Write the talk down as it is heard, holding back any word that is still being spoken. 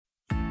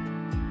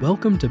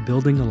Welcome to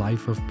Building a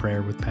Life of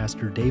Prayer with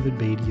Pastor David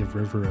Beatty of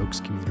River Oaks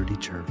Community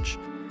Church,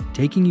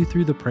 taking you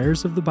through the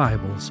prayers of the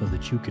Bible so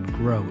that you can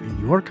grow in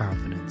your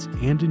confidence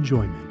and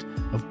enjoyment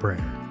of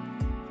prayer.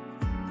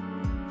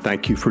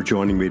 Thank you for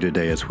joining me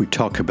today as we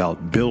talk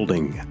about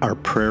building our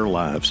prayer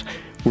lives.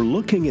 We're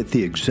looking at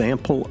the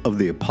example of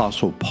the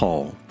Apostle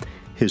Paul,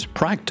 his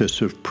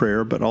practice of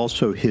prayer, but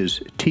also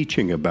his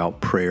teaching about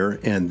prayer,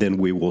 and then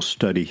we will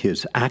study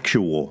his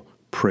actual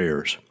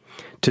prayers.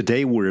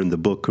 Today we're in the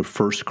book of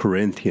 1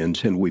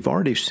 Corinthians, and we've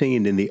already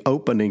seen in the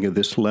opening of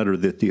this letter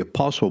that the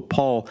Apostle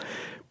Paul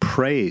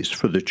prays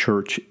for the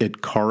church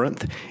at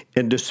Corinth,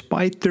 and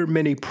despite their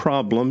many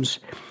problems,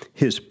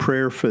 his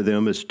prayer for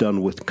them is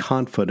done with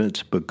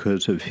confidence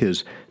because of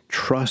his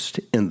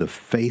trust in the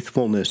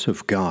faithfulness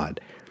of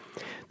God.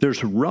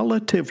 There's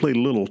relatively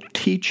little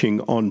teaching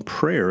on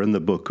prayer in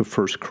the book of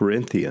 1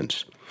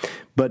 Corinthians,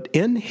 but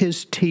in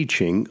his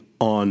teaching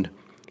on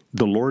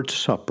the Lord's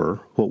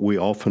Supper, what we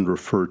often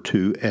refer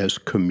to as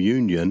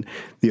communion,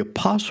 the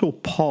Apostle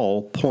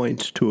Paul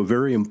points to a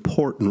very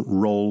important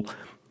role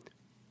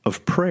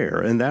of prayer,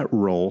 and that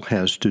role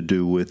has to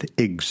do with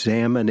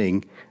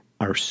examining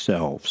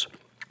ourselves.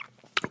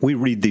 We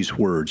read these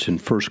words in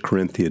 1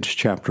 Corinthians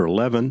chapter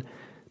 11,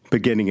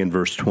 beginning in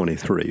verse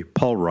 23.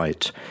 Paul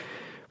writes,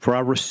 "For I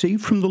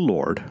received from the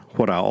Lord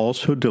what I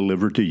also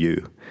delivered to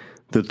you,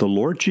 that the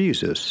Lord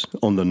Jesus,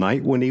 on the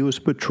night when he was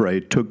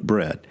betrayed, took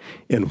bread,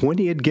 and when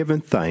he had given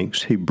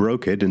thanks, he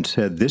broke it and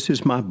said, 'This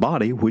is my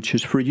body, which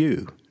is for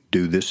you.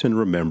 Do this in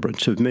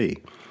remembrance of me.'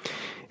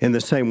 In the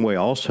same way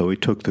also he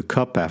took the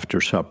cup after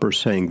supper,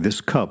 saying,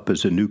 'This cup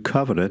is a new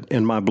covenant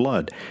in my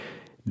blood.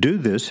 Do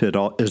this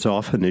as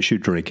often as you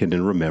drink it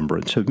in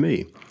remembrance of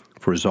me.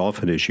 For as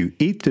often as you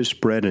eat this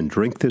bread and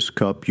drink this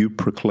cup, you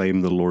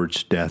proclaim the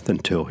Lord's death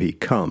until he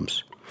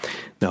comes.'"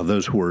 Now,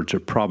 those words are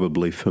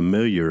probably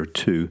familiar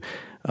to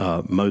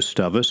most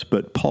of us,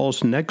 but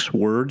Paul's next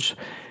words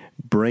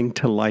bring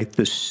to light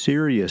the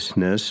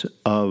seriousness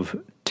of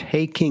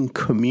taking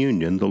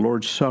communion, the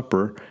Lord's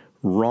Supper,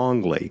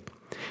 wrongly.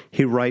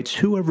 He writes,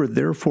 "Whoever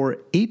therefore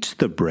eats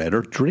the bread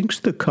or drinks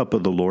the cup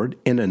of the Lord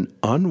in an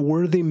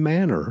unworthy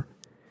manner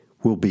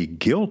will be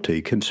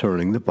guilty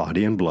concerning the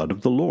body and blood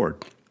of the Lord.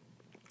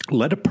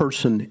 Let a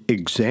person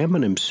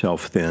examine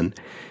himself then,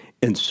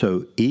 and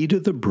so eat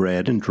of the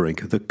bread and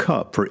drink of the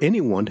cup. For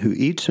anyone who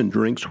eats and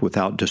drinks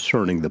without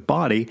discerning the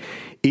body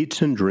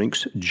eats and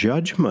drinks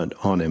judgment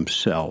on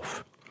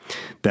himself.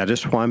 That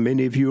is why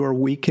many of you are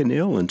weak and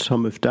ill, and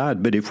some have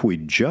died. But if we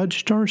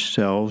judged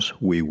ourselves,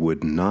 we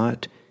would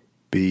not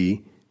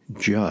be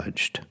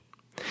judged."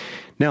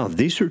 Now,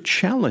 these are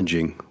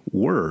challenging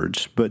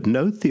words, but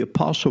note the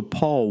Apostle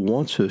Paul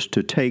wants us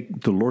to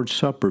take the Lord's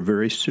Supper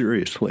very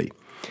seriously.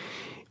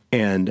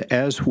 And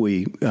as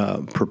we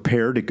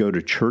prepare to go to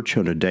church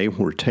on a day when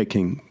we're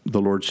taking the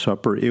Lord's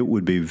Supper, it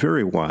would be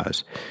very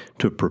wise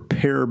to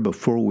prepare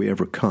before we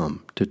ever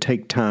come, to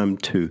take time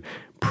to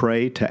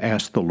pray, to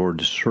ask the Lord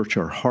to search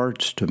our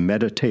hearts, to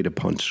meditate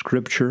upon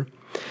Scripture,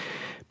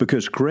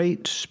 because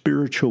great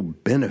spiritual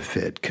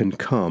benefit can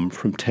come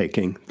from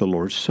taking the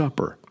Lord's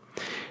Supper.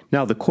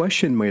 Now, the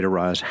question might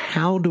arise,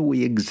 how do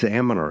we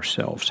examine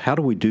ourselves? How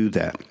do we do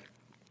that?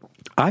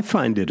 I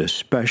find it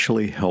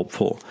especially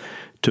helpful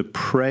to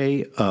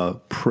pray a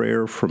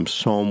prayer from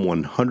Psalm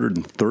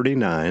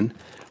 139,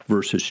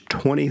 verses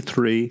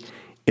 23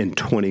 and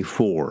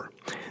 24.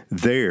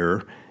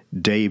 There,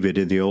 David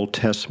in the Old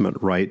Testament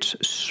writes,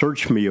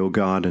 "Search me, O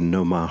God, and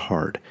know my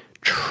heart.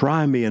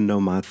 Try me and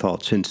know my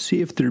thoughts, and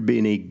see if there be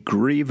any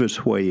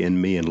grievous way in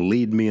me, and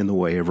lead me in the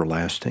way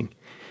everlasting."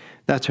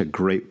 That's a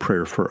great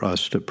prayer for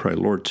us to pray.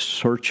 Lord,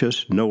 search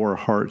us, know our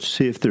hearts,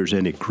 see if there's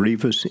any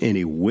grievous,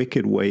 any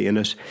wicked way in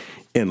us,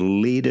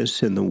 and lead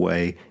us in the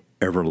way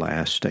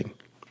everlasting.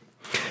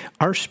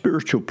 Our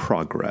spiritual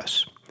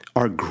progress,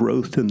 our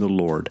growth in the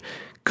Lord,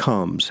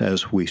 comes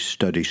as we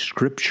study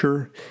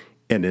Scripture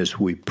and as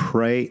we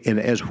pray and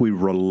as we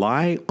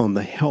rely on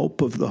the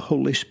help of the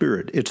Holy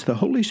Spirit. It's the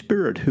Holy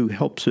Spirit who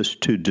helps us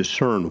to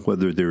discern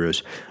whether there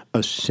is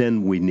a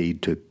sin we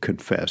need to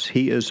confess.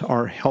 He is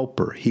our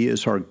helper. He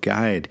is our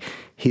guide.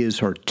 He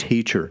is our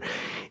teacher.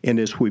 And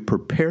as we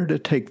prepare to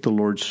take the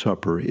Lord's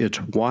Supper,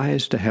 it's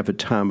wise to have a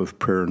time of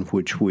prayer in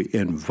which we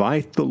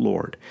invite the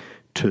Lord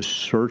to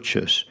search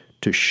us,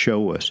 to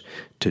show us,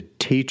 to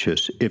teach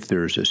us if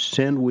there's a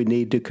sin we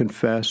need to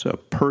confess, a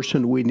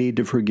person we need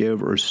to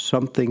forgive, or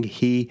something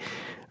He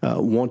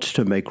wants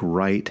to make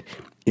right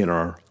in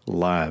our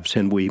lives.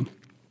 And we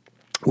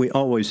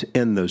always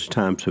end those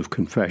times of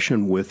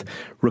confession with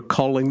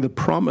recalling the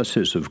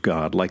promises of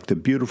God, like the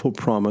beautiful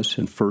promise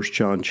in 1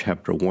 John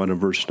chapter 1 and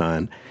verse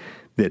 9,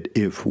 that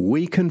if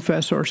we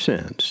confess our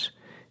sins,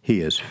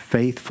 He is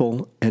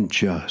faithful and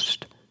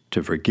just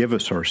to forgive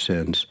us our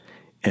sins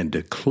and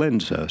to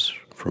cleanse us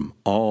from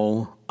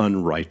all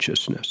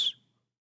unrighteousness.